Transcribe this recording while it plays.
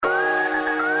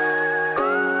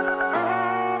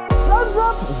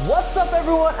What's up,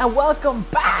 everyone, and welcome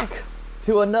back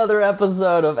to another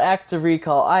episode of Active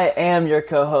Recall. I am your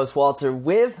co-host, Walter,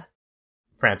 with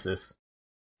Francis.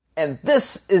 And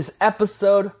this is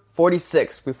episode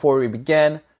 46. Before we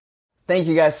begin, thank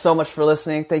you guys so much for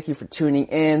listening. Thank you for tuning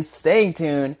in, staying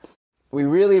tuned. We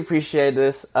really appreciate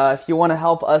this. If you want to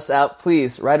help us out,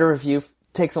 please write a review. It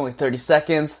takes only 30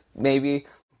 seconds, maybe.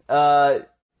 Write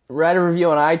a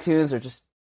review on iTunes or just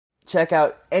check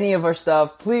out any of our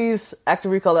stuff. Please,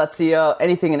 activerecall.co.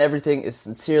 Anything and everything is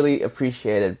sincerely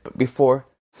appreciated. But before,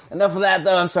 enough of that,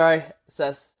 though. I'm sorry.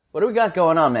 Sess, what do we got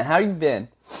going on, man? How you been?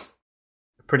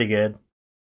 Pretty good.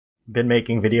 Been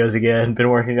making videos again. Been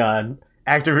working on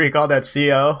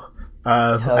activerecall.co.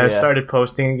 I started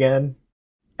posting again.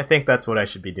 I think that's what I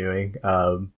should be doing.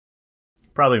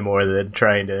 Probably more than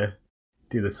trying to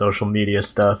do the social media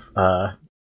stuff.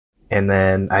 And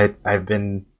then I've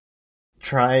been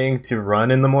trying to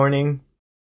run in the morning.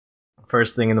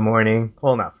 First thing in the morning.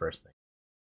 Well, not first thing.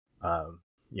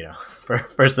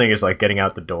 First thing is like getting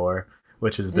out the door,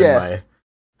 which has been my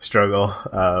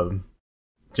struggle.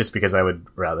 Just because I would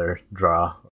rather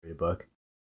draw or read a book.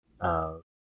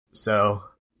 So,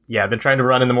 yeah, I've been trying to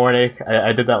run in the morning.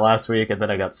 I did that last week, and then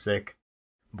I got sick.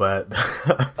 But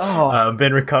I've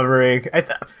been recovering.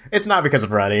 It's not because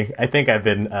of running. I think I've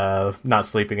been not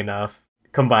sleeping enough,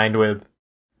 combined with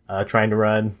trying to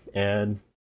run, and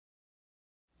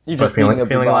you're just feeling a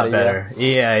lot better.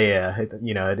 Yeah.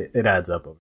 It adds up.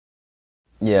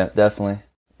 Yeah, definitely.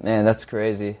 Man, that's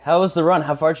crazy. How was the run?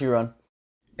 How far did you run?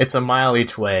 It's a mile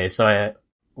each way. So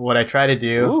what I try to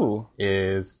do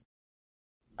is,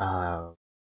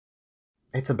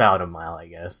 it's about a mile, I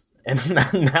guess. And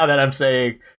now that I'm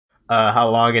saying how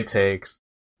long it takes,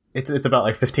 it's about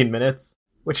like 15 minutes,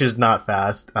 which is not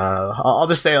fast. I'll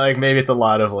just say like maybe it's a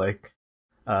lot of like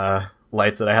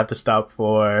lights that I have to stop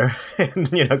for, and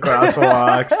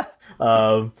crosswalks.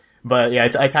 But yeah,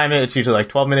 I time it. It's usually like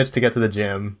 12 minutes to get to the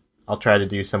gym. I'll try to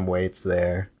do some weights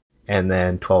there, and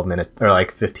then 12 minutes or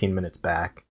like 15 minutes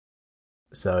back.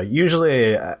 So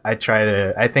usually I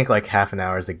think like half an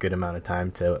hour is a good amount of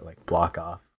time to like block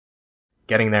off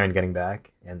getting there and getting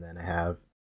back, and then I have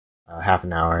half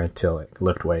an hour to like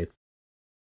lift weights.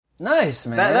 Nice,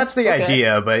 man. That's the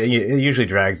idea, but it usually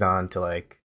drags on to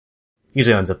like,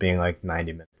 usually ends up being like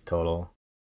 90 minutes total.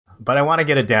 But I want to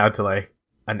get it down to like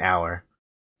an hour.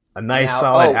 A nice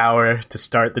solid hour to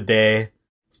start the day.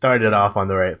 Start it off on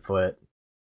the right foot.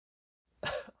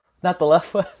 Not the left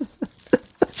foot.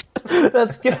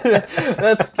 That's good.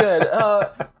 That's good.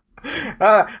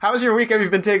 How's your week? Have you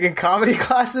been taking comedy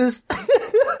classes?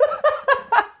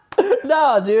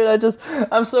 No, dude.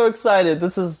 I'm so excited.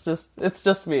 It's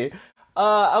just me.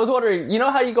 I was wondering, you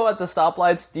know how you go at the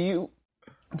stoplights? Do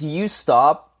you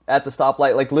stop at the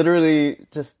stoplight, like literally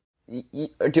just,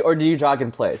 or do you jog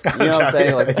in place? You know what I'm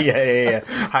saying? Like, yeah.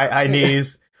 High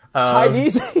knees. High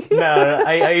knees? No,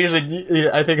 I usually,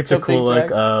 I think it's a cool look.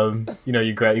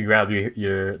 You grab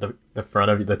the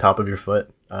front of the top of your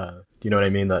foot. Do you know what I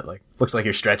mean? That like looks like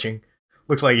you're stretching.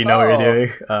 Looks like you know what you're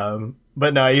doing.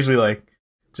 But no, I usually like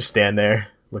just stand there,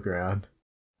 look around.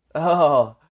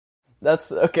 Oh,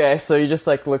 that's okay. So you just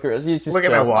like look around. You just look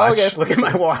at my watch. Okay. Look at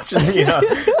my watch, and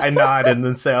I nod and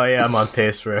then say, "Oh yeah, I'm on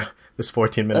pace for this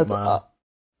 14-minute mile."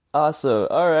 Awesome.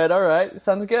 All right.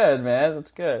 Sounds good, man.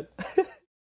 That's good.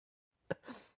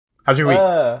 How's your week?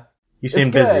 You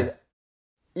seem busy. Good.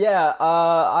 Yeah,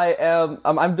 I am.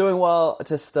 I'm doing well.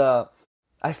 Just I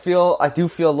do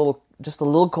feel a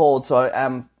little cold, so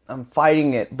I'm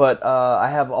fighting it. But I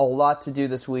have a lot to do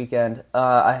this weekend.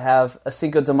 I have a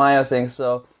Cinco de Mayo thing,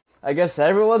 so I guess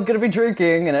everyone's gonna be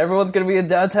drinking and everyone's gonna be in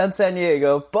downtown San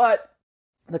Diego. But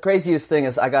the craziest thing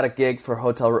is I got a gig for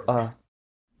Hotel.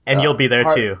 And you'll be there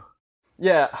too.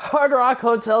 Yeah, Hard Rock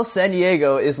Hotel San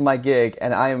Diego is my gig,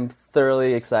 and I am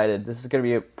thoroughly excited. This is going to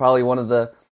be probably one of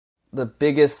the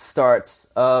biggest starts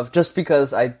of, just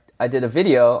because I did a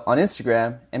video on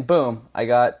Instagram, and boom, I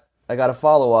got a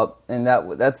follow up, and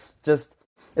that's just,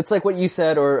 it's like what you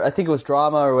said, or I think it was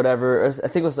Drama or whatever. Or I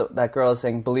think it was that girl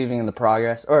saying believing in the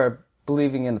progress or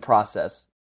believing in the process,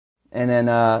 and then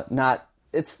I'm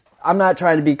not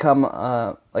trying to become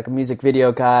like a music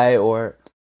video guy or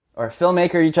a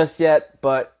filmmaker just yet,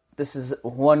 but this is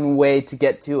one way to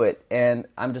get to it, and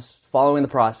I'm just following the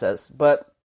process.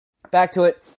 But back to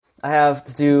it, I have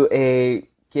to do a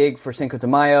gig for Cinco de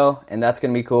Mayo, and that's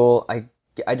going to be cool. I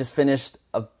just finished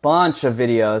a bunch of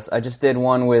videos. I just did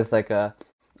one with like a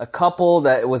couple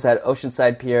that was at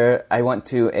Oceanside Pier.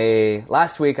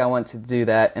 Last week I went to do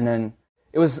that, and then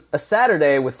it was a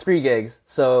Saturday with 3 gigs.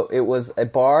 So it was a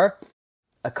bar,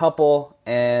 a couple,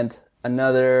 and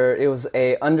it was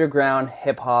a underground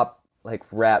hip hop like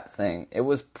rap thing. It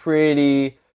was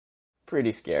pretty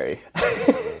scary.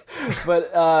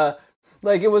 But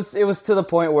like it was to the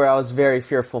point where I was very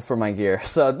fearful for my gear.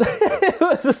 So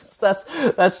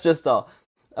that's just all.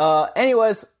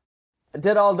 Anyways, I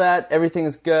did all that. Everything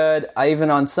is good.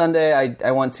 On Sunday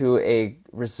I went to a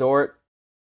resort.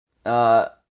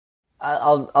 I'll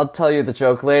tell you the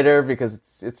joke later because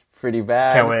it's pretty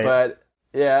bad. Can't wait. But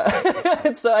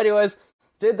yeah. So anyways,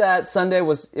 did that. Sunday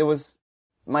was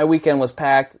my weekend was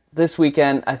packed. This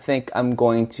weekend I think I'm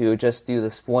going to just do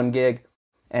this one gig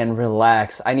and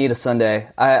relax. I need a Sunday.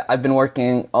 I've been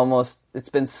working it's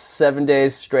been 7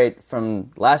 days straight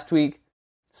from last week.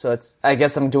 So I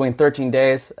guess I'm doing 13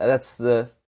 days.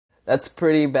 That's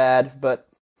pretty bad, but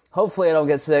hopefully I don't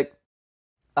get sick.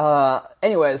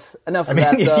 Anyways, enough of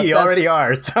that. You already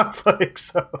are. It sounds like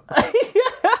so.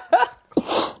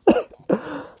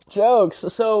 Jokes.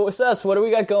 So, Sess, what do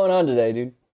we got going on today,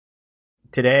 dude?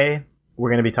 Today, we're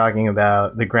going to be talking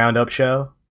about the Ground Up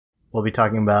Show. We'll be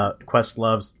talking about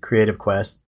Questlove's Creative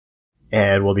Quest.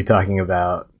 And we'll be talking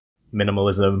about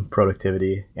minimalism,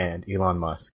 productivity, and Elon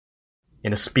Musk.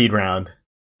 In a speed round.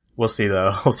 We'll see,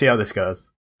 though. We'll see how this goes.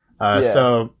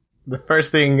 So, the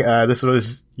first thing, this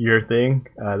was your thing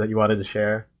that you wanted to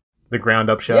share. The Ground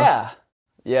Up Show.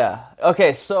 Yeah.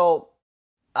 Okay, so,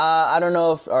 I don't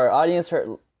know if our audience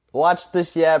watched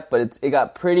this yet, but it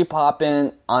got pretty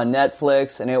poppin' on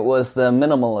Netflix, and it was the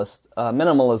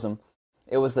minimalism.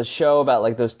 It was the show about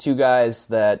like those two guys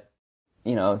that,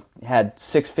 you know, had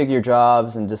 6-figure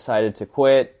jobs and decided to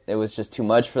quit. It was just too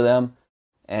much for them,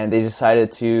 and they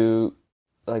decided to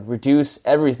like reduce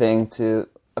everything to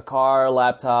a car,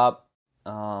 laptop,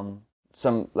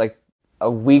 some like a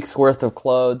week's worth of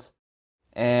clothes,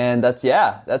 and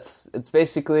it's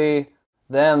basically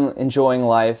them enjoying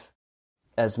life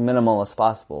as minimal as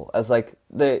possible. As like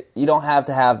you don't have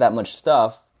to have that much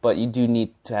stuff, but you do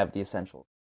need to have the essentials.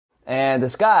 And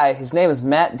this guy, his name is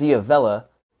Matt D'Avella.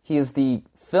 He is the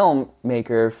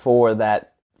filmmaker for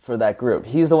that group.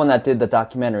 He's the one that did the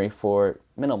documentary for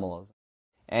minimalism.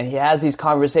 And he has these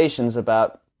conversations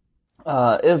about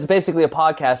it's basically a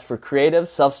podcast for creatives,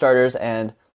 self-starters,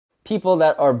 and people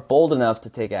that are bold enough to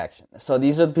take action. So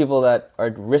these are the people that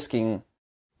are risking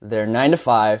their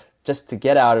 9-to-5 just to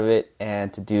get out of it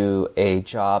and to do a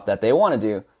job that they want to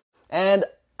do. And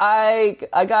I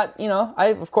got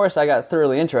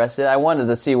thoroughly interested. I wanted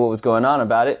to see what was going on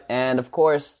about it. And of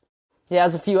course, he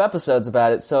has a few episodes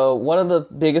about it. So one of the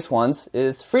biggest ones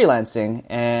is freelancing.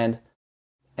 And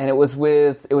it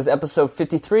was episode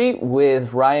 53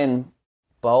 with Ryan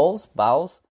Bowles.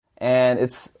 And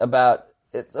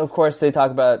of course, they talk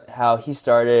about how he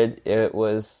started.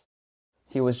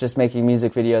 He was just making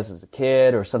music videos as a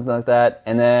kid or something like that.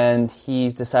 And then he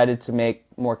decided to make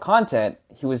more content.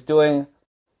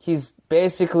 He's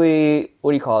basically,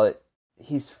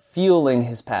 he's fueling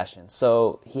his passion.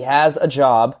 So he has a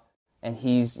job and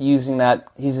he's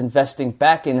investing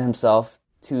back in himself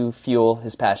to fuel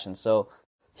his passion. So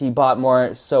he bought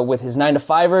more, so with his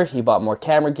 9-to-5er, he bought more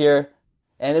camera gear.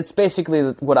 And it's basically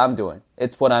what I'm doing.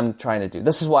 It's what I'm trying to do.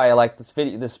 This is why I like this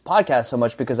podcast so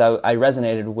much, because I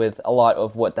resonated with a lot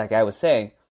of what that guy was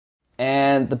saying.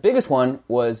 And the biggest one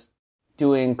was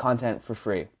doing content for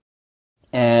free.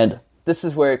 And this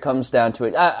is where it comes down to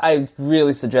it. I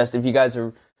really suggest, if you guys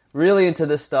are really into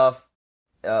this stuff,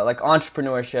 like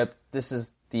entrepreneurship, this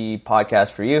is the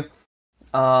podcast for you.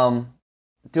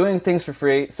 Doing things for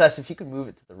free. Sess, if you could move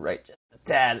it to the right just a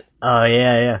tad. Oh,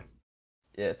 yeah.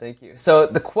 Yeah, thank you. So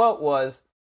the quote was...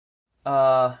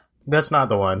 That's not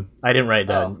the one. I didn't write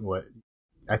down what...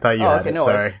 I thought you had it, no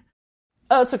sorry. Worries.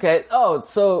 Oh, it's okay. Oh,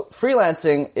 so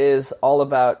freelancing is all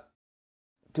about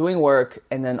doing work,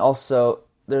 and then also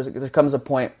there comes a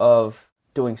point of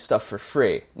doing stuff for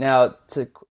free. Now, to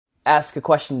ask a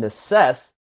question to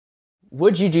Sess,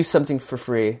 would you do something for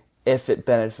free if it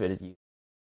benefited you?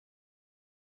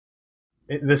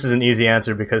 This is an easy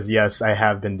answer because, yes, I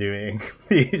have been doing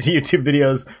these YouTube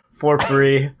videos for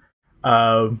free.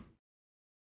 I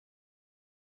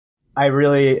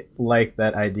really like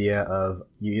that idea of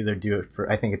you either do it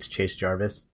for, I think it's Chase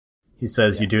Jarvis. He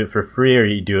says you do it for free or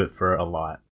you do it for a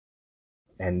lot.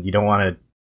 And you don't want to,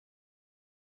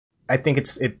 I think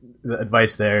the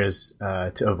advice there is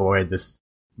to avoid this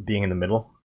being in the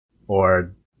middle.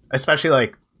 Or especially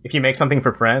like if you make something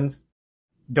for friends,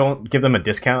 don't give them a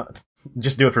discount.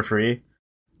 Just do it for free.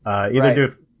 Do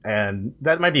it, and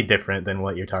that might be different than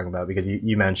what you're talking about because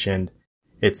you mentioned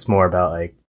it's more about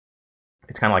like,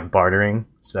 it's kind of like bartering.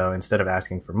 So instead of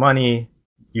asking for money,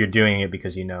 you're doing it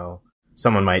because you know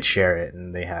someone might share it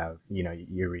and they have,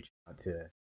 you're reaching out to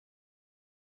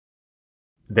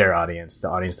their audience, the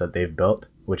audience that they've built,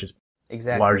 which is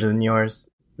exactly larger than yours.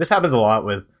 This happens a lot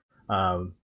with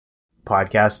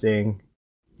podcasting.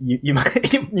 You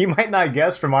might you might not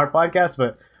guess from our podcast,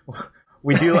 but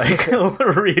we do like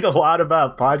read a lot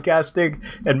about podcasting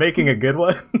and making a good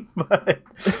one. But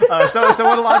so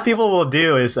what a lot of people will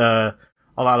do is a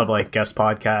lot of like guest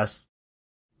podcasts.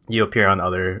 You appear on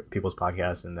other people's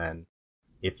podcasts, and then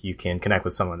if you can connect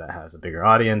with someone that has a bigger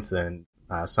audience, then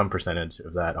some percentage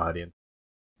of that audience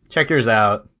check yours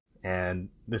out. And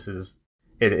this is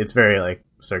it's very like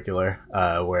circular,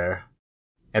 where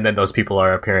and then those people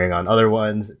are appearing on other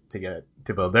ones to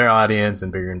build their audience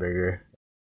and bigger.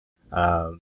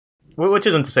 Which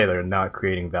isn't to say they're not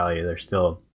creating value. They're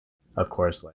still, of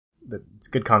course, like it's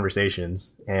good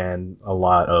conversations and a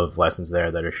lot of lessons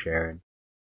there that are shared,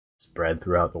 spread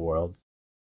throughout the world.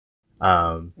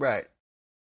 right.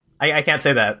 I can't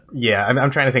say that. Yeah,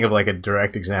 I'm trying to think of like a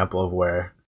direct example of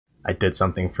where I did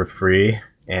something for free,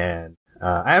 and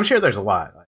I'm sure there's a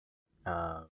lot.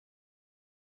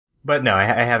 But no, I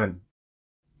haven't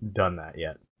done that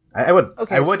yet. I would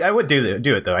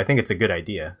do it though. I think it's a good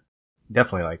idea.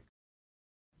 Definitely like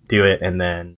do it, and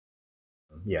then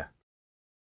yeah.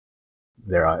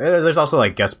 There's also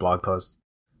like guest blog posts,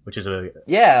 which is a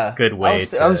good way.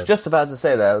 I was just about to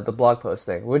say that, the blog post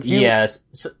thing. Would you? Yes.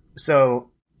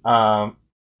 So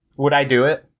would I do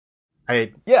it?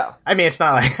 Yeah. I mean, it's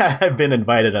not like I've been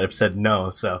invited. I've said no.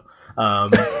 So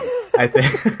I think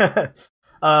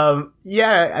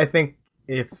I think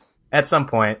if at some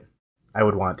point I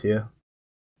would want to.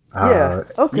 Yeah.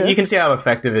 Okay. You can see how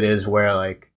effective it is. Where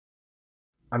like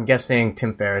I'm guessing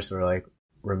Tim Ferriss or like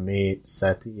Ramit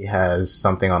Sethi has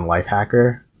something on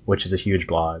Lifehacker, which is a huge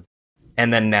blog,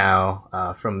 and then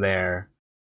now from there,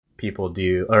 people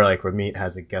do, or like Ramit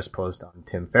has a guest post on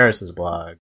Tim Ferriss's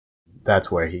blog.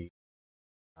 That's where a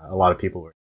lot of people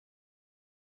were.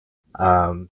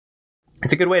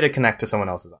 It's a good way to connect to someone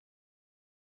else's.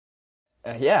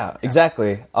 Yeah,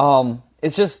 exactly.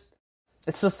 It's just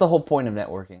the whole point of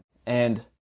networking, and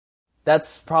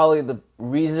that's probably the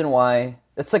reason why.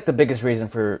 It's like the biggest reason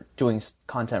for doing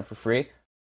content for free.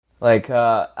 Like,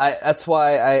 that's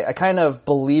why I kind of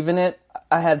believe in it.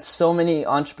 I had so many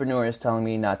entrepreneurs telling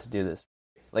me not to do this.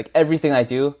 Like, everything I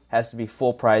do has to be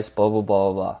full price, blah, blah, blah,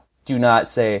 blah, blah. Do not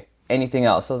say anything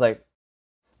else. I was like,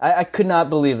 I could not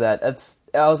believe that.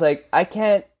 I was like, I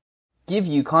can't give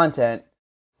you content.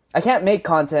 I can't make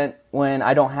content when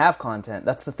I don't have content.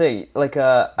 That's the thing. Like,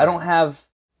 I don't have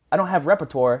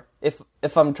repertoire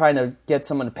if I'm trying to get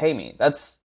someone to pay me.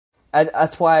 That's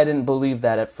why I didn't believe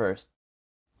that at first.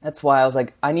 That's why I was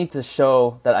like, I need to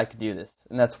show that I could do this.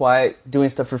 And that's why doing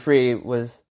stuff for free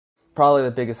was probably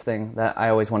the biggest thing that I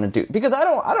always want to do. Because I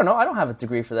don't know, I don't have a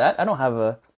degree for that. I don't have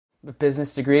a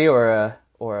business degree or a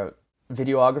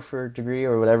videographer degree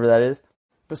or whatever that is.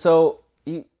 But so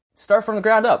you start from the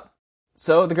ground up.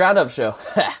 So the ground up show.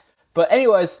 But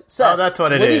anyways, Seth, that's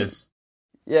what it is.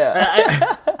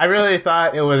 Yeah. I really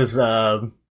thought it was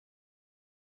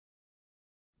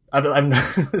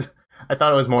I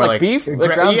thought it was more like beef,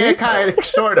 ground yeah, beef? kind of,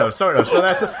 sort of. So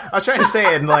that's I was trying to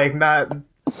say it, and like not.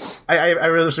 I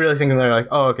was really thinking they're like,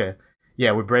 oh, okay,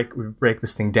 yeah, we break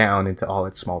this thing down into all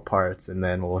its small parts, and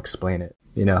then we'll explain it.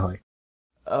 You know, like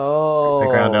the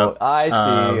ground up.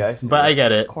 I see. But I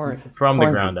get it from the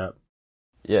ground up.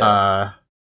 Yeah.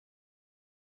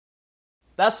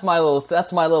 That's my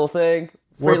little thing.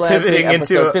 We're Freelancing pivoting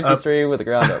episode into 53 with the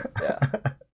ground up. Yeah.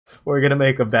 We're gonna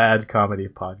make a bad comedy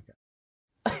podcast.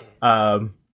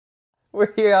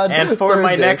 We're here on and for Thursdays.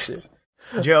 my next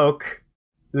joke,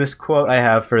 this quote I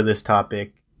have for this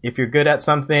topic: if you're good at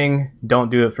something, don't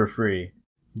do it for free.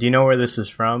 Do you know where this is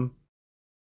from?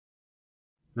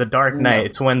 The Dark Knight. No.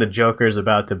 It's when the Joker's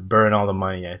about to burn all the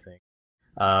money, I think.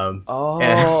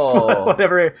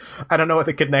 Whatever. I don't know what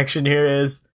the connection here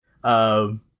is.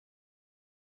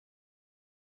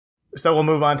 So we'll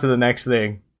move on to the next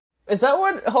thing. Is that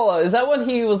when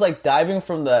he was like diving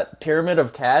from the pyramid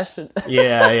of cash?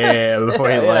 Yeah. Before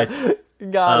he lights.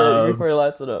 Got it. Before he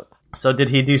lights it up. So did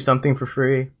he do something for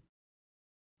free?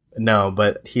 No,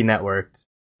 but he networked.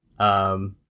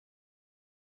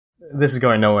 This is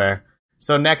going nowhere.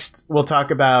 So next we'll talk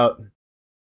about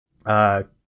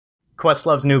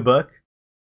Questlove's new book,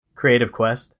 Creative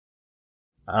Quest.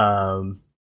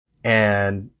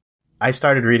 And I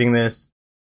started reading this.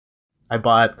 I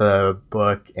bought the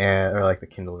book or like the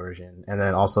Kindle version, and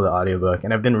then also the audiobook.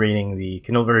 And I've been reading the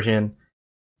Kindle version,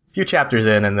 a few chapters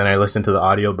in, and then I listened to the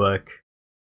audiobook,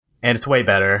 and it's way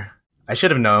better. I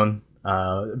should have known,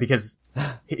 because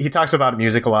he talks about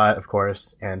music a lot, of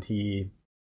course, and the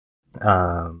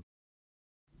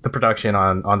production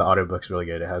on the audiobook's really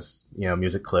good. It has,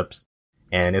 music clips,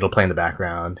 and it'll play in the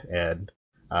background. And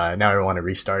now I want to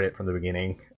restart it from the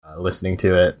beginning, listening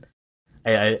to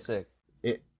it. Sick.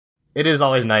 It is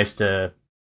always nice to.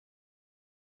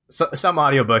 Some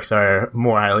audiobooks are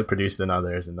more highly produced than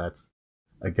others, and that's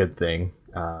a good thing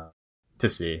to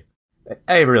see.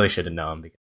 I really should have known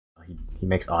because he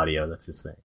makes audio. That's his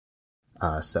thing.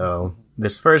 So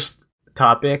this first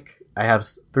topic, I have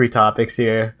 3 topics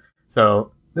here.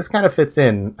 So this kind of fits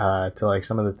in to like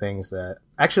some of the things that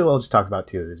actually we'll just talk about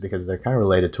 2 of these because they're kind of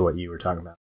related to what you were talking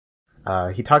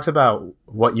about. He talks about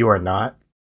what you are not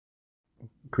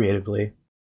creatively.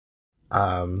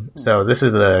 So this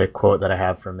is the quote that I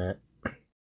have from it.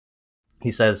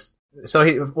 He says, this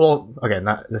isn't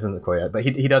the quote yet, but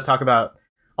he does talk about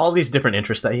all these different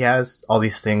interests that he has, all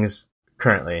these things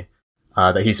currently,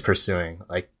 that he's pursuing.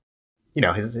 Like, you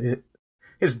know,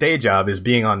 his day job is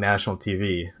being on national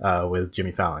TV, with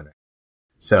Jimmy Fallon.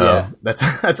 So yeah.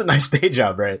 that's a nice day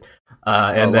job, right?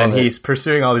 And then he's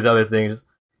pursuing all these other things.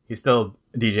 He's still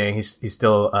DJing. He's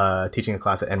still teaching a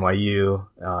class at NYU.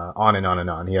 On and on and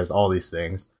on. He has all these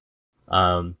things.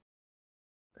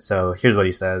 So here's what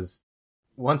he says: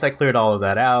 once I cleared all of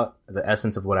that out, the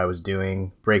essence of what I was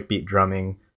doing, breakbeat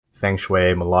drumming, feng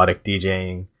shui, melodic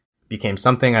DJing, became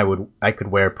something I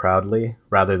could wear proudly,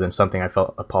 rather than something I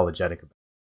felt apologetic about.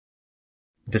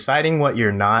 Deciding what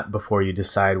you're not before you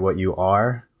decide what you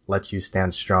are lets you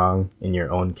stand strong in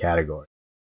your own category.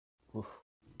 Oof.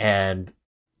 And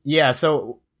yeah,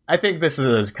 so I think this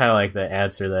is kind of like the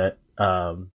answer that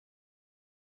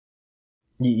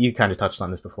you kind of touched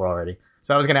on this before already.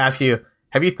 So I was going to ask you,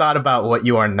 have you thought about what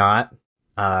you are not?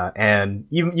 And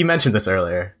you mentioned this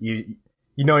earlier. You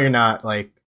know you're not,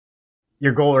 like,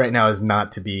 your goal right now is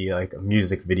not to be like a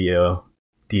music video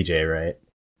DJ, right?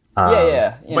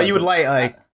 Yeah. But you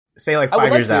would say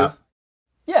 5 years out.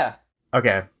 Yeah.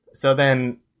 Okay. So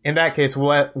then in that case,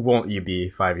 what won't you be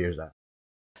 5 years out?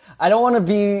 I don't want to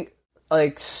be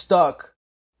like stuck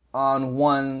on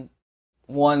one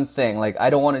thing. Like, I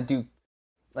don't want to do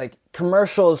like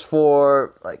commercials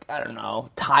for, like, I don't know,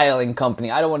 tiling company.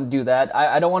 I don't want to do that.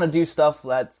 I don't want to do stuff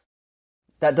that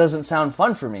doesn't sound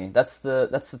fun for me. That's the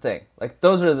thing. Like,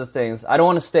 those are the things. I don't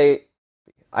want to stay.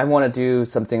 I want to do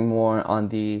something more on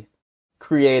the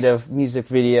creative music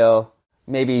video,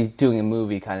 maybe doing a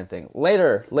movie kind of thing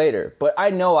later. But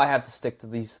I know I have to stick to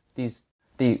these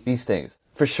things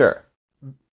for sure.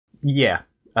 Yeah,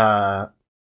 I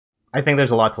think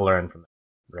there's a lot to learn from it,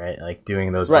 right? Like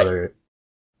doing those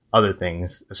other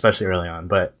things, especially early on.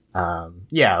 But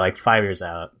yeah, like 5 years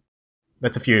out,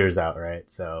 that's a few years out, right?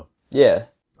 So yeah.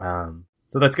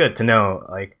 So that's good to know,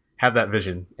 like, have that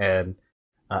vision. And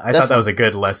I thought that was a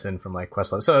good lesson from like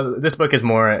Questlove. So this book is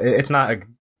more, it's not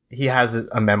he has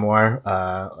a memoir,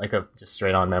 like a just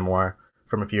straight on memoir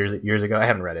from a few years ago. I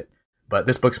haven't read it, but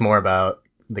this book's more about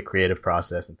the creative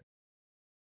process.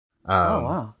 Oh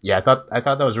wow. Yeah, I thought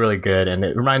that was really good. And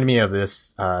it reminded me of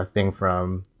this thing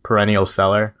from Perennial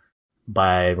Seller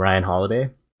by Ryan Holiday.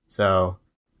 So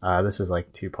this is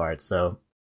like 2 parts. So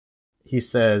he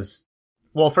says,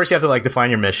 well, first you have to like define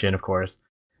your mission, of course.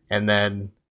 And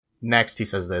then next he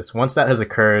says this: once that has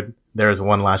occurred, there is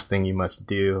one last thing you must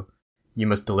do. You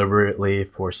must deliberately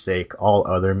forsake all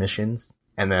other missions.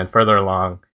 And then further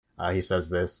along, he says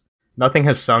this: nothing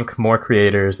has sunk more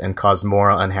creators and caused more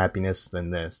unhappiness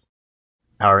than this.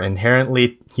 Our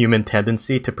inherently human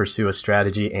tendency to pursue a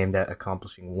strategy aimed at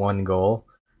accomplishing one goal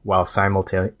while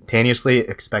simultaneously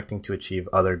expecting to achieve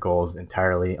other goals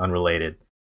entirely unrelated.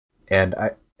 And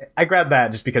I grabbed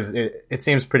that just because it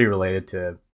seems pretty related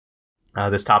to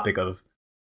this topic of,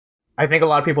 I think a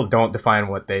lot of people don't define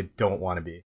what they don't want to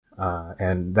be.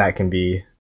 And that can be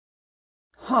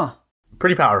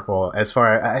pretty powerful as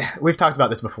far we've talked about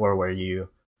this before, where you,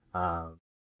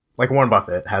 like Warren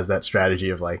Buffett has that strategy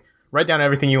of like, write down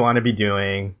everything you want to be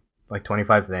doing, like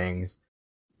 25 things,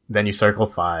 then you circle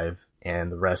 5,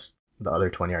 and the other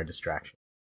 20 are distractions.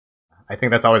 I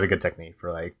think that's always a good technique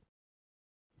for like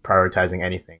prioritizing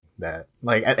anything that,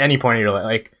 like, at any point in your life,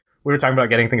 like we were talking about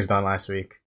getting things done last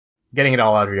week, getting it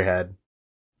all out of your head,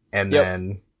 and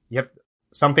then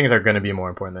some things are going to be more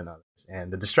important than others,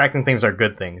 and the distracting things are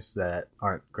good things that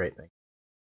aren't great things.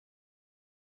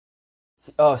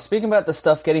 Oh, speaking about the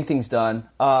stuff, getting things done,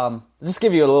 just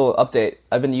give you a little update.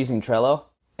 I've been using Trello,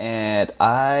 and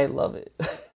I love it.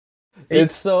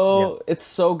 It's so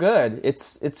good.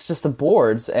 It's just the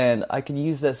boards, and I could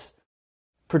use this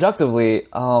productively.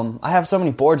 I have so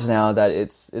many boards now that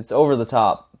it's over the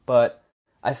top, but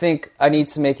I think I need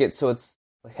to make it so it's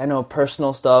like, I know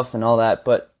personal stuff and all that,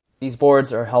 but these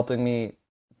boards are helping me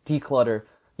declutter.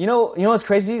 You know what's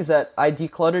crazy is that I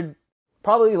decluttered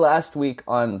probably last week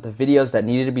on the videos that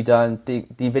needed to be done, the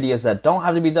videos that don't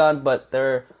have to be done, but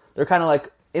they're kind of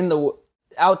like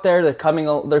out there. They're coming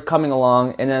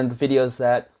along, and then the videos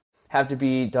that have to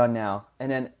be done now. And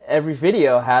then every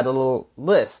video had a little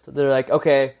list. They're like,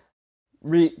 okay,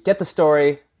 get the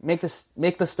story, make the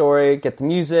story, get the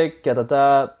music,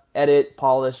 edit,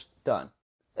 polish, done.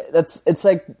 It's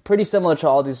like pretty similar to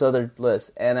all these other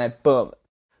lists, and boom.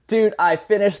 Dude, I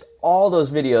finished all those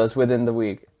videos within the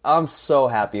week. I'm so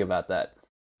happy about that.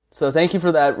 So thank you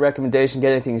for that recommendation,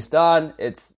 getting things done.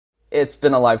 It's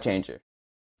been a life changer.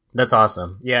 That's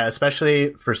awesome. Yeah,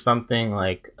 especially for something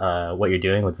like what you're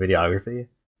doing with videography,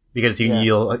 because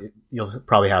you'll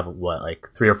probably have like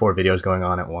 3 or 4 videos going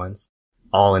on at once,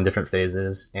 all in different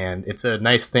phases, and it's a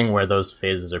nice thing where those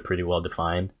phases are pretty well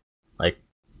defined. Like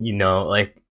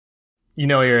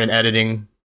you're in editing.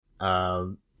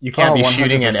 You can't be 100%.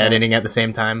 Shooting and editing at the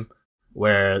same time,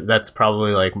 where that's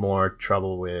probably like more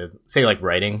trouble with, say, like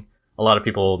writing. A lot of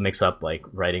people mix up like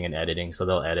writing and editing, so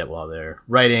they'll edit while they're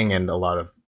writing, and a lot of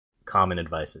common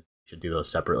advice is you should do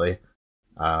those separately.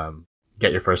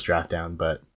 Get your first draft down,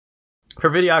 but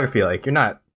for videography, like you're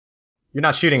not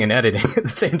shooting and editing at the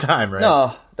same time, right?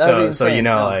 No, so you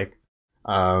know, like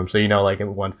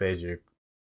in one phase you're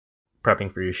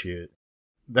prepping for your shoot.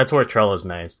 That's where Trello's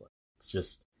nice. It's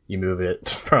just you move it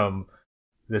from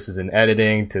this is in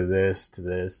editing to this to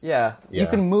this. Yeah. You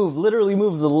can literally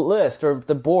move the list or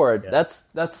the board. Yeah.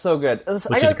 That's so good.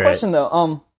 I got a question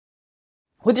though.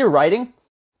 With your writing,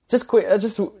 just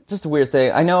a weird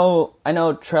thing. I know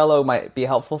Trello might be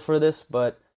helpful for this,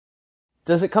 but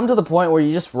does it come to the point where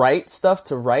you just write stuff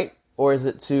to write, or is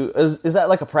that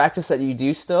like a practice that you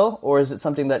do still, or is it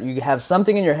something that you have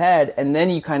something in your head and then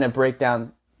you kind of break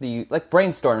down like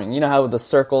brainstorming, you know how with the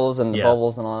circles and the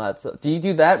bubbles and all that. So do you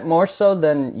do that more so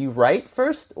than you write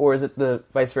first, or is it the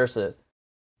vice versa?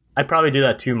 I probably do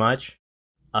that too much.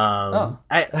 I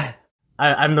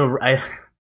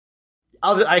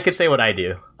could say what I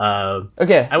do.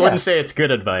 Okay. I wouldn't say it's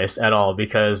good advice at all,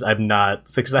 because I'm not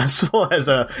successful as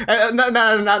not.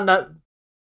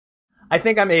 I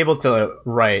think I'm able to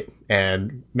write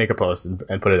and make a post and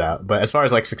put it out. But as far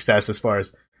as like success, as far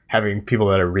as having people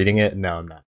that are reading it, no, I'm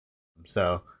not.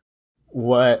 So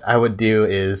what I would do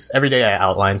is every day I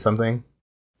outline something.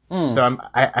 So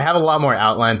I have a lot more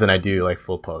outlines than I do like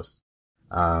full posts.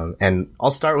 And I'll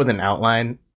start with an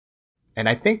outline, and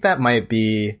I think that might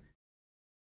be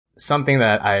something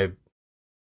that I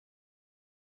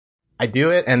do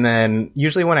it, and then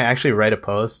usually when I actually write a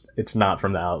post, it's not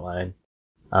from the outline.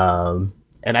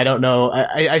 And I don't know.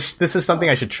 This is something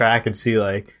I should track and see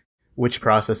like which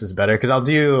process is better, because I'll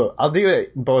do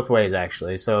it both ways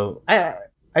actually. So I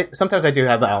sometimes I do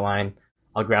have the outline.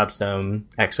 I'll grab some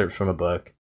excerpts from a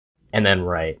book and then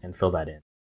write and fill that in.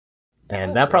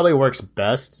 And that probably works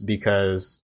best,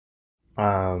 because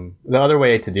the other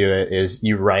way to do it is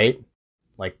you write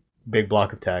like big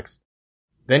block of text,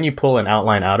 then you pull an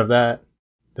outline out of that.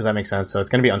 Does that make sense? So it's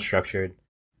going to be unstructured,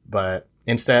 but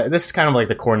instead, this is kind of like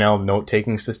the Cornell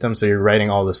note-taking system. So you're writing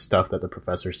all the stuff that the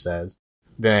professor says.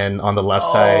 Then on the left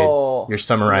side, you're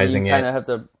summarizing it. You kind of have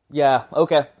to,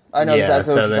 okay. I know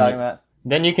exactly what you're talking about.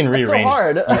 Then you can rearrange. So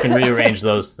hard. You can rearrange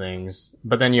those things,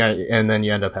 but then you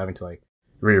end up having to like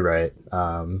rewrite.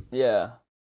 So.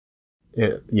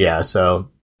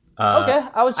 Okay,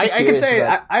 I was. Just I can say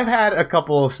I've had a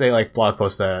couple, say, like blog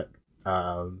posts that,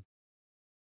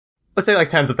 let's say like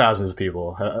tens of thousands of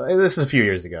people. This is a few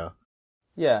years ago.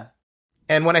 Yeah.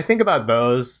 And when I think about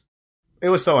those, it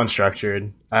was so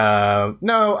unstructured.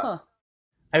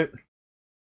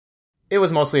 It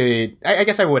was mostly, I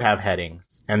guess I would have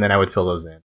headings, and then I would fill those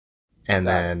in. And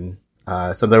then,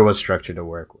 so there was structure to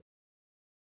work with.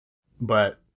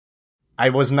 But I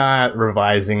was not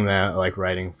revising that, like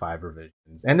writing 5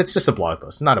 revisions. And it's just a blog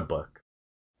post, not a book.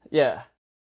 Yeah.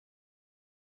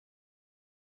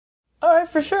 All right,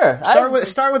 for sure.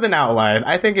 Start with an outline.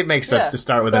 I think it makes sense to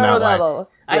start with an outline.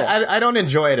 I don't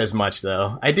enjoy it as much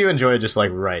though. I do enjoy just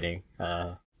like writing,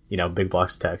 big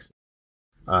blocks of text.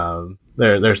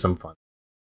 There's some fun.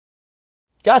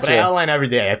 Gotcha. But I outline every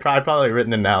day. I've probably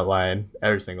written an outline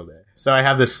every single day. So I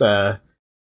have this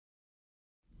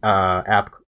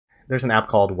app. There's an app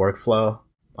called Workflow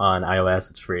on iOS.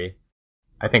 It's free.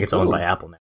 I think it's owned by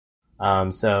Apple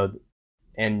now.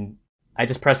 And I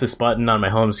just press this button on my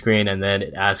home screen, and then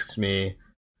it asks me,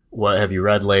 what have you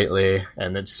read lately?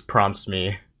 And it just prompts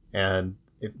me, and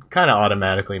it kind of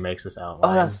automatically makes this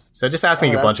outline. So just ask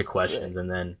me a bunch of questions,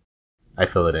 and then I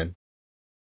fill it in.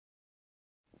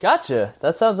 Gotcha.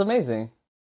 That sounds amazing.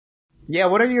 Yeah,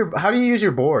 how do you use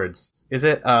your boards? Is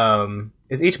it,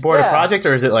 is each board a project,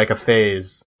 or is it like a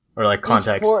phase? or like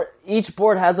context? Each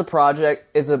board has a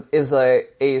project, is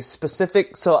a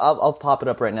specific, so I'll pop it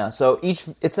up right now. So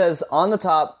it says on the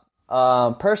top,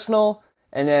 personal,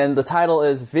 and then the title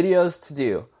is videos to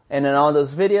do. And then on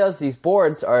those videos, these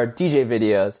boards are DJ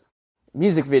videos,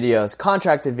 music videos,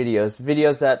 contracted videos,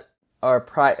 videos that are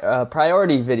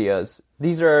priority videos.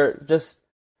 These are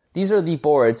the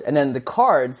boards, and then the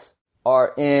cards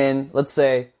are in, let's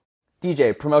say,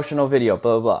 DJ, promotional video,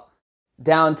 blah, blah, blah.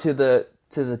 Down to the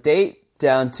date,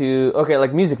 down to, okay,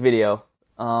 like music video,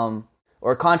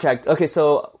 or contract. Okay,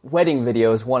 so wedding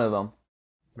video is one of them.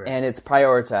 Right. And it's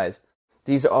prioritized.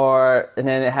 These are, and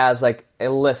then it has like a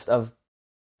list of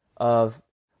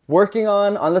working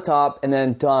on the top and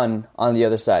then done on the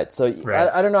other side. So right.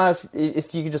 I don't know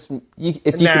if you could just,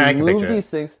 if you can move these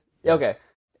things. Okay.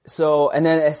 So, and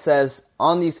then it says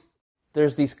on these,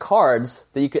 there's these cards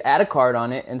that you could add a card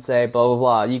on it and say, blah,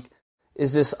 blah, blah.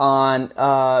 Is this on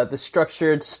the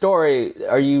structured story?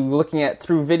 Are you looking at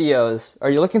through videos? Are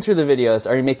you looking through the videos?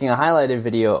 Are you making a highlighted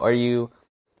video? Are you...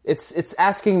 It's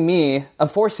asking me, I'm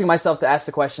forcing myself to ask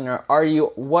the question,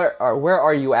 where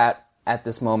are you at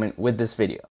this moment with this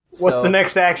video? What's the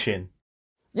next action?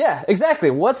 Yeah, exactly.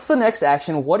 What's the next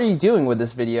action? What are you doing with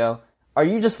this video? Are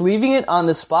you just leaving it on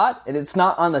the spot and it's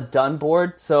not on the done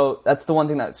board? So that's the one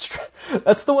thing that's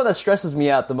the one that stresses me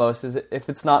out the most, is if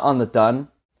it's not on the done.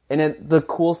 And the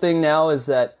cool thing now is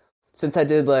that since I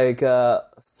did like 4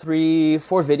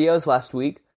 videos last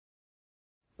week,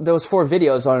 those 4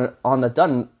 videos are on the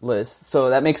done list. So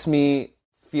that makes me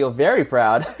feel very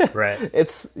proud. Right.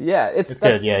 It's good. Yeah,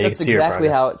 that's exactly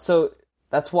how it. So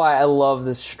that's why I love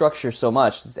this structure so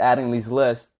much. It's adding these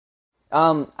lists.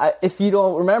 If you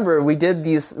don't remember, we did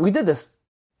this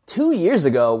 2 years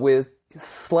ago with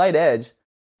Slight Edge,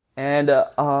 and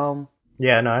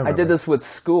yeah, no, I remember. I did this with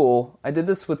school, and I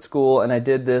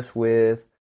did this with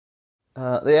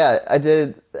I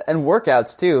did, and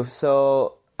workouts too.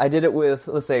 So I did it with,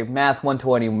 let's say, Math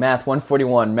 120, Math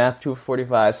 141, Math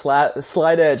 245,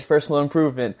 Slight Edge, personal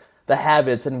improvement, the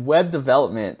habits, and web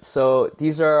development. So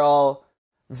these are all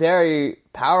very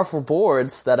powerful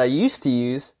boards that I used to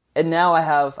use. And now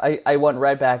I went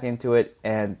right back into it,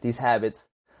 and these habits,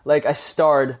 like I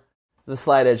starred the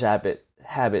Slight Edge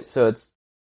habit. So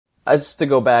I just to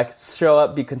go back, show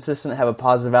up, be consistent, have a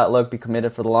positive outlook, be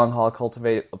committed for the long haul,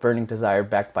 cultivate a burning desire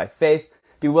backed by faith,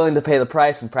 be willing to pay the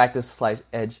price, and practice Slight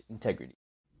Edge integrity.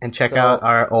 And check out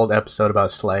our old episode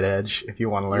about Slight Edge if you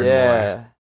want to learn more. Yeah,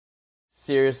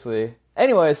 seriously.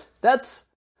 Anyways, that's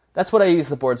what I use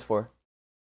the boards for.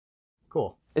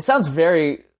 Cool. It sounds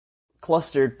very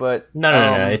clustered, but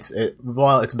no.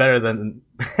 It's better than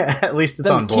at least it's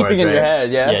on boards, keeping in right? your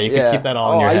head. Yeah, you can keep that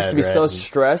all in your head. I used to be so right?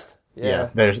 stressed. Yeah,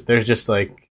 there's just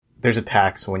like there's a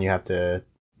tax when you have to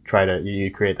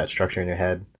you create that structure in your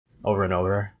head over and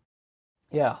over.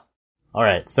 Yeah. All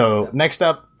right. So next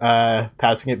up,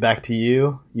 passing it back to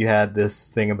you. You had this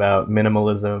thing about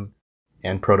minimalism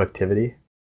and productivity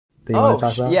that you want to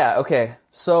talk about. Yeah. Okay.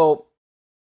 So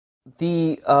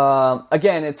the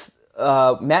again, it's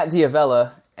Matt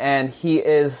D'Avella, and he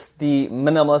is the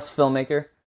minimalist filmmaker,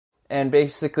 and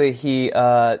basically he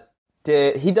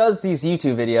does these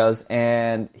YouTube videos,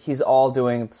 and he's all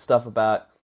doing stuff about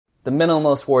the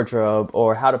minimalist wardrobe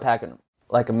or how to pack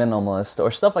like a minimalist or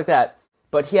stuff like that.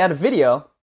 But he had a video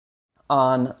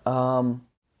on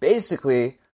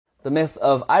basically the myth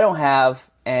of I don't have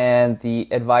and the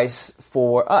advice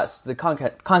for us, the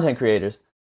content creators.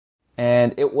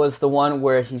 And it was the one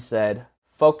where he said,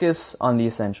 focus on the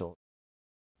essentials.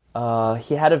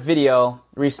 He had a video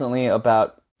recently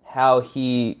about how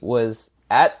he was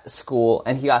at school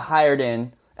and he got hired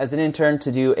in as an intern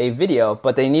to do a video,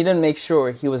 but they needed to make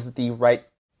sure he was the right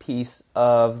piece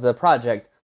of the project.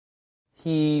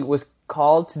 He was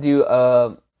called to do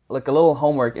a little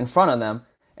homework in front of them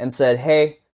and said,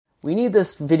 hey, we need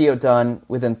this video done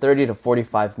within 30 to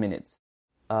 45 minutes.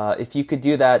 If you could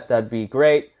do that, that'd be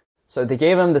great. So they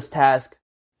gave him this task,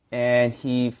 and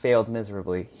he failed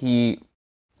miserably. He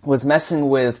was messing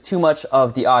with too much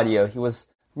of the audio. He was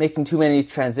making too many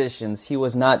transitions. He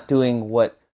was not doing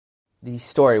what the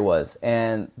story was.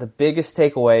 And the biggest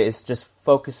takeaway is just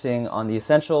focusing on the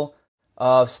essential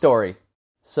of story.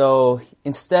 So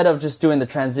instead of just doing the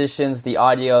transitions, the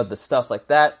audio, the stuff like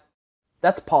that,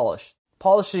 that's polished.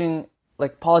 Polishing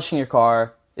your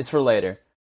car is for later.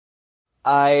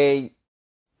 I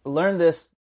learned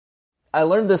this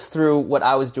through what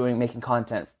I was doing, making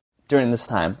content during this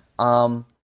time.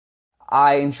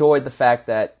 I enjoyed the fact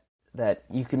that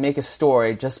you can make a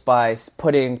story just by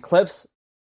putting clips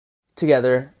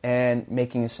together and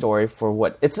making a story for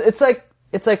what it's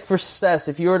like for Cess.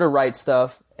 If you were to write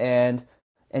stuff and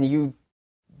you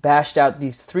bashed out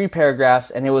these 3 paragraphs,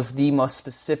 and it was the most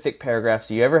specific paragraphs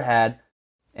you ever had,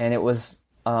 and it was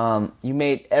you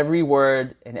made every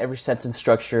word and every sentence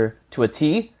structure to a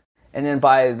T, and then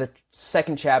by the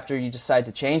second chapter you decide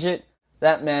to change it.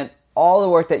 That meant all the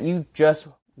work that you just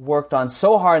worked on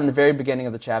so hard in the very beginning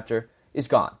of the chapter is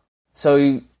gone.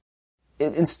 So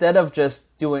instead of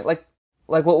just doing like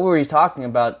what we were talking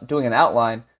about, doing an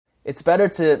outline, it's better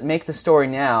to make the story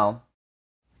now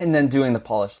and then doing the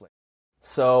polish later.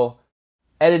 So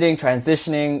editing,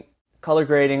 transitioning, color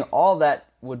grading, all that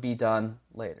would be done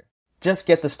later. Just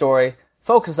get the story,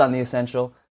 focus on the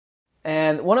essential.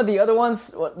 And one of the other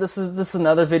ones, this is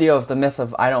another video of the myth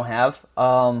of I don't have.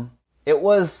 It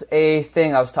was a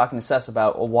thing I was talking to Sess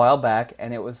about a while back,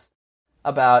 and it was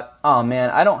about, oh man,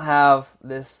 I don't have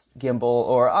this gimbal,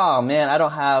 or oh man, I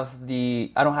don't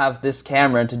have this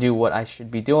camera to do what I should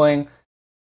be doing.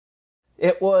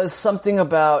 It was something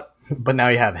about, but now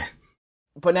you have it.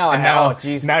 But now and I have. Now, oh,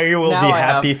 geez. Now you will be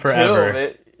happy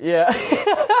forever. Yeah.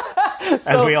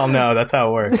 As we all know, that's how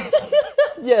it works.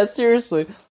 Yeah, seriously.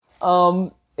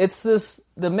 It's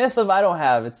the myth of I don't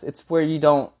have. It's where you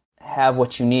don't have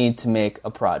what you need to make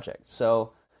a project.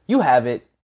 So you have it.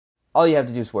 All you have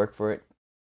to do is work for it.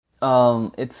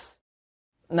 It's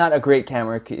not a great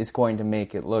camera is going to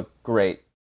make it look great.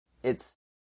 It's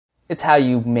how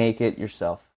you make it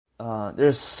yourself.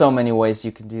 There's so many ways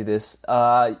you can do this.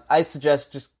 I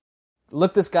suggest just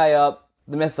look this guy up,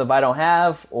 the myth of I don't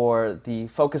have, or the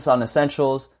focus on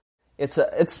essentials.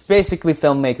 It's basically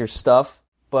filmmaker stuff,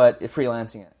 but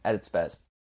freelancing at its best.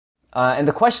 And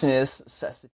the question is,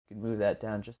 Sess, if you could move that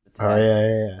down just a tad. Oh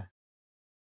yeah.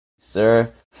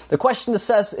 Sir. The question to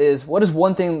Sess is, what is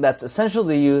one thing that's essential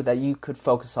to you that you could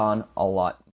focus on a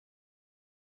lot?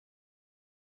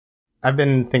 I've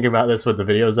been thinking about this with the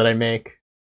videos that I make.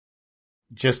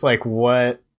 Just like,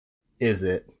 what is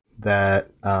it that,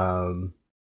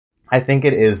 I think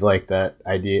it is like that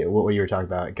idea, what you were talking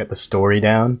about, get the story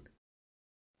down.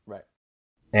 Right.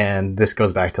 And this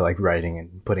goes back to like writing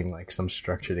and putting like some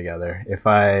structure together.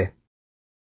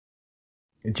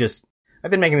 I've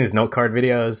been making these note card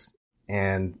videos,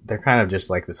 and they're kind of just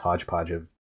like this hodgepodge of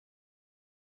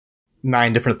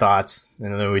 9 different thoughts,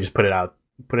 and then we just put it out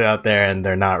there, and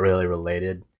they're not really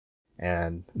related,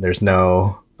 and there's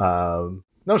no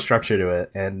structure to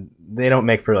it, and they don't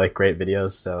make for like great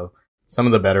videos. So some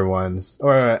of the better ones,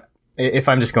 or if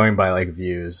I'm just going by like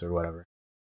views or whatever,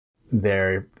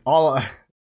 they're all.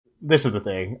 This is the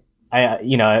thing.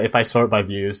 If I sort by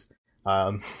views,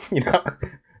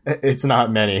 it's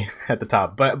not many at the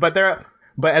top, but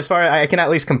as far as I can at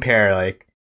least compare, like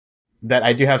that,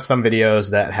 I do have some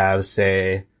videos that have,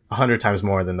 say, 100 times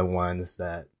more than the ones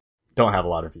that don't have a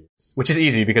lot of views, which is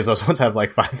easy because those ones have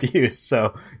like 5 views.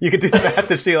 So you could do that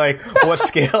to see like what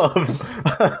scale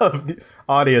of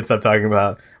audience I'm talking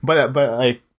about. But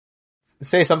like,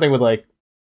 say something with like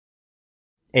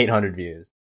 800 views.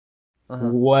 Uh-huh.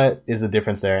 What is the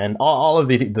difference there? And all of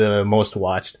the most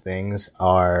watched things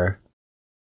are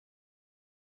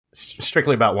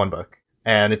strictly about one book,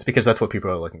 and it's because that's what people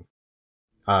are looking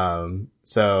for.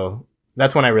 So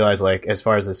that's when I realized, like, as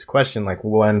far as this question, like,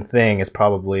 one thing is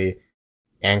probably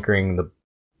anchoring the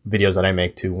videos that I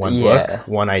make to one book,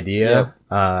 one idea.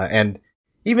 Yep. And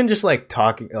even just like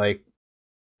talking, like,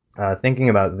 thinking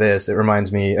about this, it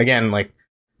reminds me again, like,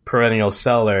 Perennial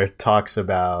Seller talks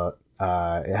about,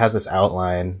 it has this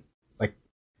outline, like,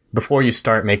 before you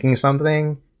start making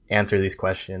something, answer these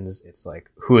questions. It's like,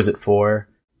 who is it for?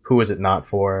 Who is it not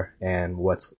for? And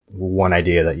what's one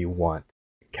idea that you want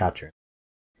to capture?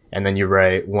 And then you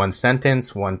write 1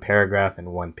 sentence, 1 paragraph,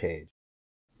 and 1 page.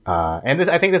 And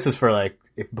I think this is for like,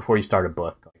 before you start a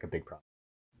book, like a big project.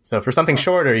 So for something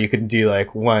shorter, you could do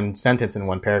like 1 sentence and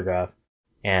 1 paragraph,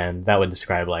 and that would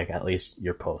describe like at least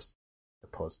your post,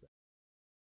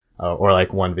 or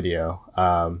like 1 video.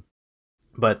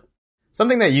 But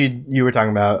something that you were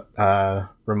talking about,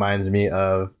 reminds me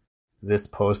of this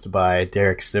post by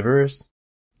Derek Sivers.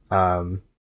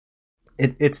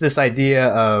 It's this idea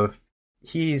of,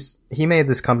 he made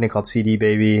this company called CD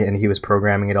Baby, and he was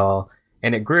programming it all,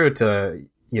 and it grew to,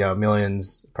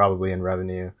 millions probably in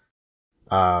revenue.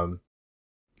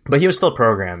 But he was still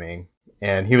programming,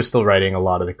 and he was still writing a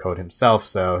lot of the code himself,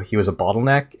 so he was a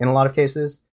bottleneck in a lot of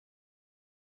cases.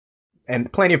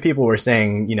 And plenty of people were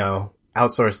saying,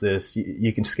 outsource this,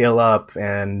 you can scale up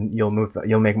and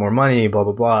you'll make more money, blah,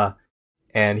 blah, blah.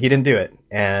 And he didn't do it,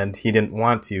 and he didn't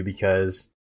want to, because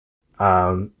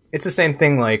it's the same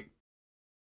thing, like,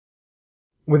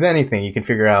 with anything, you can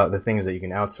figure out the things that you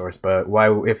can outsource, but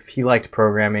why, if he liked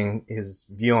programming, his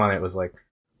view on it was like,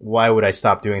 why would I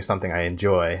stop doing something I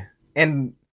enjoy?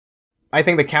 And I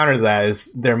think the counter to that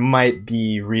is there might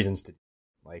be reasons to,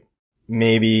 like,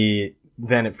 maybe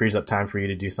then it frees up time for you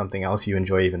to do something else you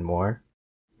enjoy even more.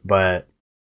 But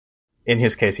in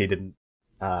his case, he didn't.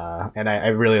 And I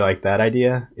really like that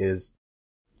idea is,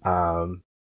 getting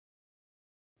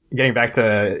back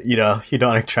to,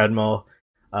 hedonic treadmill,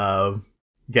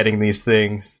 getting these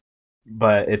things,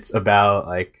 but it's about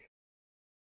like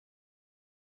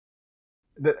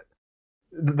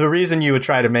the reason you would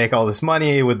try to make all this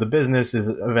money with the business is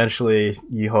eventually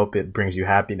you hope it brings you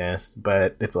happiness.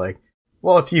 But it's like,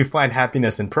 well, if you find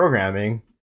happiness in programming,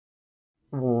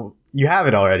 well, you have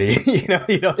it already. you don't,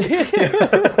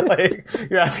 like,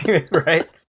 you're asking me, right?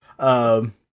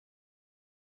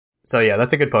 So yeah,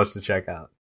 that's a good post to check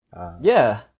out.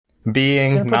 Yeah.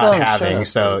 Being, not having.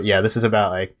 So yeah, this is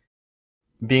about like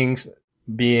being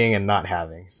and not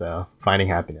having. So finding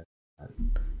happiness.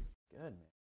 Good.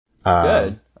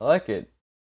 Good. I like it.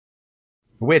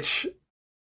 Which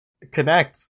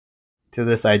connects to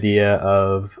this idea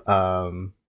of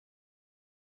Questlove.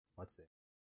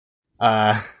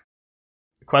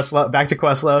 Back to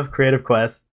Questlove, Creative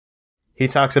Quest. He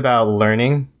talks about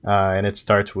learning, and it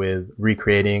starts with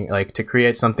recreating, like to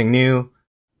create something new,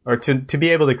 or to be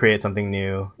able to create something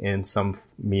new in some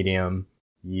medium.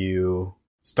 You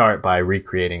start by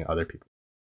recreating other people.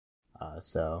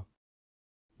 So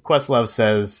Questlove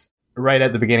says, right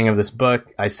at the beginning of this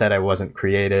book, I said I wasn't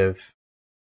creative.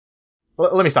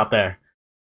 Let me stop there.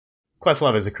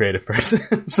 Questlove is a creative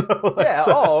person.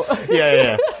 So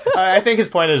yeah. I think his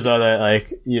point is though that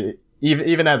like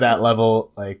even at that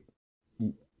level, like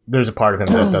there's a part of him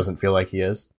that doesn't feel like he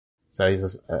is. So he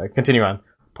says, continue on.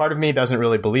 Part of me doesn't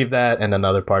really believe that, and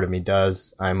another part of me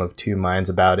does. I'm of two minds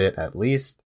about it, at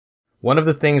least. One of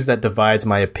the things that divides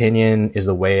my opinion is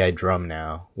the way I drum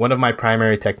now. One of my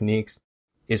primary techniques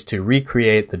is to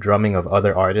recreate the drumming of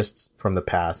other artists from the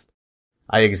past.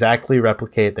 I exactly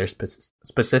replicate their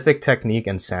specific technique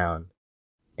and sound.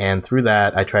 And through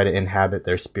that, I try to inhabit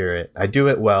their spirit. I do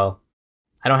it well.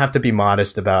 I don't have to be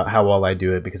modest about how well I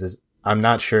do it because I'm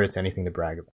not sure it's anything to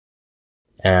brag about.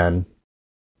 And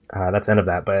that's the end of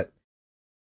that. But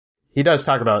he does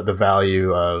talk about the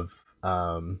value of,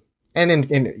 and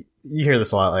you hear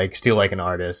this a lot, like steal like an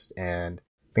artist and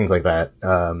things like that.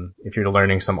 If you're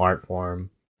learning some art form,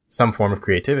 some form of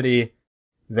creativity,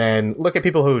 then look at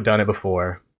people who've done it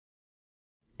before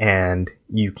and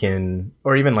you can,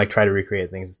 or even like try to recreate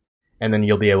things. And then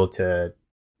you'll be able to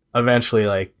eventually,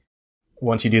 like,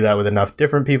 once you do that with enough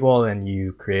different people, then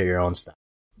you create your own stuff.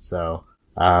 So,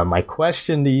 my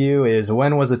question to you is,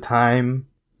 when was a time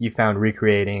you found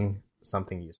recreating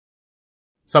something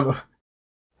useful?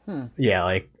 Yeah,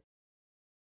 like,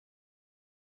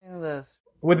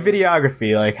 with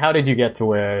videography, like, how did you get to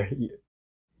where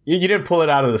you didn't pull it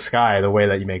out of the sky the way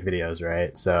that you make videos,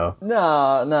 right? So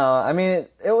no. I mean,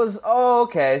 it was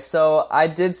okay. So I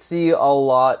did see a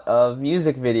lot of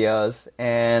music videos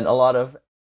and a lot of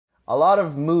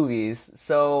movies.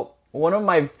 So one of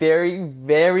my very,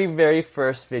 very, very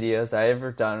first videos I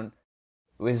ever done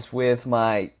was with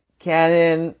my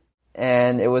Canon,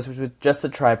 and it was with just a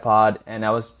tripod, and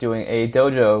I was doing a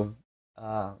dojo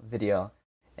video,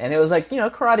 and it was like,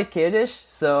 Karate Kid-ish.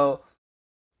 So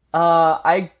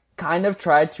I kind of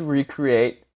tried to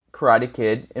recreate Karate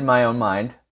Kid in my own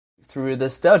mind through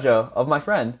this dojo of my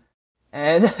friend,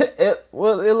 and it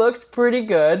looked pretty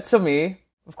good to me.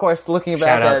 Of course, looking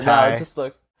back at it now, it just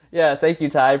looked. Yeah, thank you,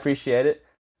 Ty. I appreciate it.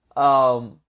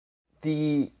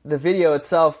 The video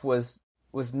itself was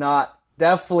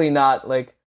definitely not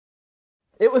like.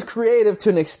 It was creative to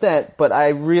an extent, but I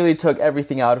really took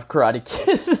everything out of Karate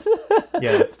Kid.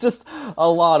 Yeah, just a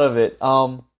lot of it.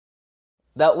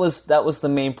 That was the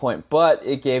main point, but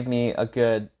it gave me a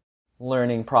good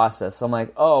learning process. So I'm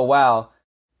like, oh wow,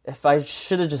 if I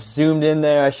should have just zoomed in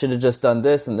there, I should have just done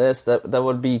this and this. That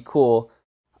would be cool.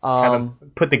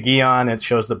 Put the gi on. It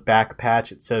shows the back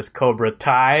patch. It says Cobra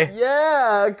Ty.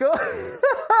 Yeah,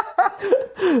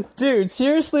 dude.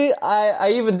 Seriously,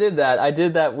 I even did that. I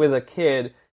did that with a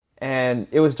kid, and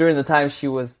it was during the time she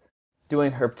was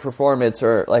doing her performance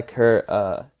or like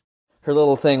her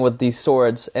little thing with these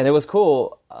swords, and it was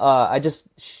cool. I just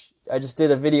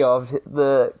did a video of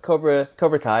the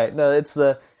Cobra Kai. No, it's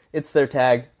their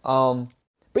tag. But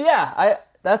yeah,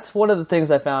 that's one of the things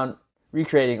I found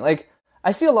recreating. Like,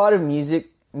 I see a lot of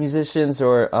musicians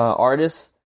or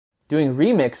artists doing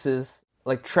remixes,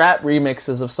 like trap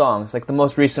remixes of songs. Like the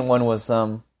most recent one was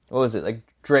what was it? Like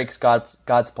Drake's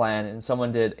God's Plan, and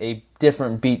someone did a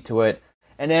different beat to it.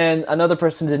 And then another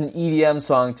person did an EDM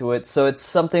song to it. So it's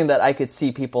something that I could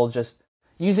see people just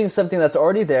using something that's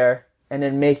already there and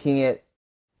then making it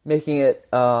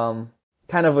kind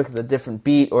kind of with a different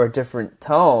beat or a different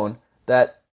tone,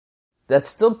 that's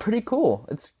still pretty cool.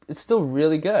 It's still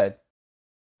really good.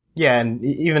 Yeah, and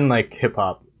even like hip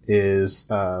hop is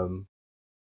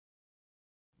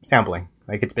sampling.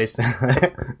 Like it's based so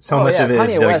much of it Kanye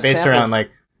is like West based samples. around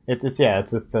like it's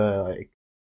like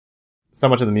so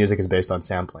much of the music is based on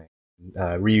sampling,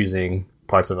 reusing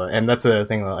parts of it, and that's a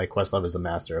thing that like Questlove is a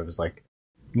master of, is like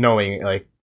knowing, like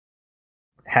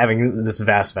having this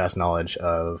vast knowledge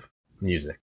of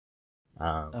music.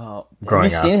 Have growing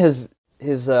you up. seen his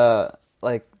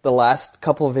like the last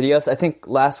couple of videos? I think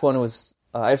last one was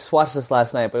I just watched this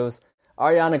last night, but it was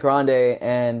Ariana Grande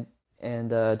and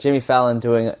Jimmy Fallon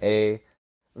doing a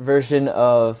version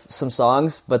of some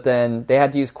songs, but then they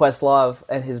had to use Questlove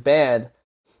and his band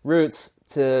Roots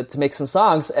to make some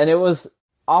songs, and it was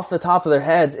off the top of their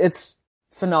heads. It's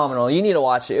phenomenal. You need to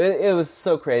watch it. It was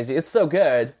so crazy. It's so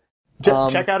good.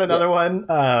 Check out another one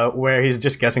where he's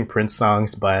just guessing Prince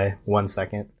songs by 1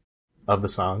 second of the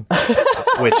song,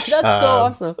 which That's so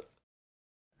awesome.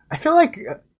 I feel like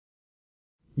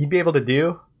you'd be able to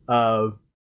do. I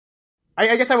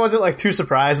guess I wasn't like too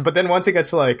surprised, but then once it gets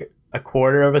to like a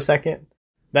quarter of a second,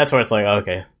 that's where it's like,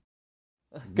 okay,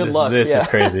 Good luck. This yeah. is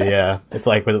crazy. Yeah, it's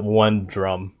like with one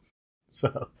drum.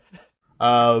 So,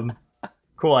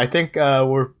 cool. I think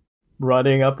we're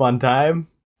running up on time.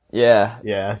 Yeah.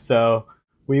 Yeah, so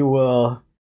we will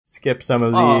skip some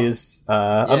of these,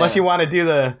 unless you want to do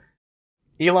the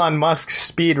Elon Musk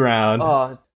speed round.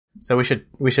 Oh, So we should.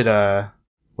 What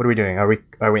are we doing? Are we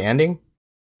ending?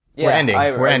 yeah. We're ending.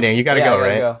 We're ending. You gotta go,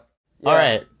 right? Go. Yeah. All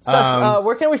right. So,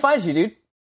 where can we find you, dude?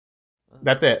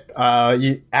 That's it.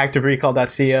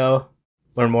 activerecall.co.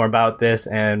 Learn more about this,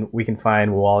 and we can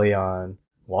find Wally on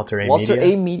Walter A. Media.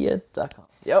 WalterAmedia.com.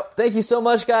 Yep. Thank you so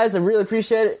much, guys. I really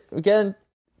appreciate it. Again,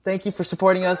 thank you for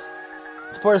supporting us.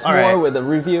 Support us All more right. with a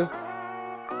review.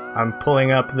 I'm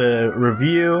pulling up the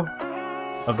review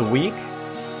of the week.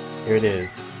 Here it is,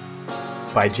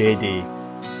 by JD.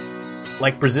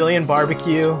 Like Brazilian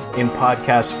barbecue in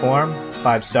podcast form,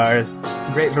 5 stars.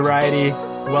 Great variety,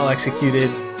 well executed,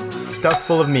 stuffed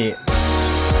full of meat.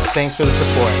 Thanks for the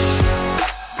support.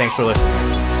 Thanks for listening.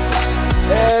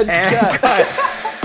 And cut. Cut.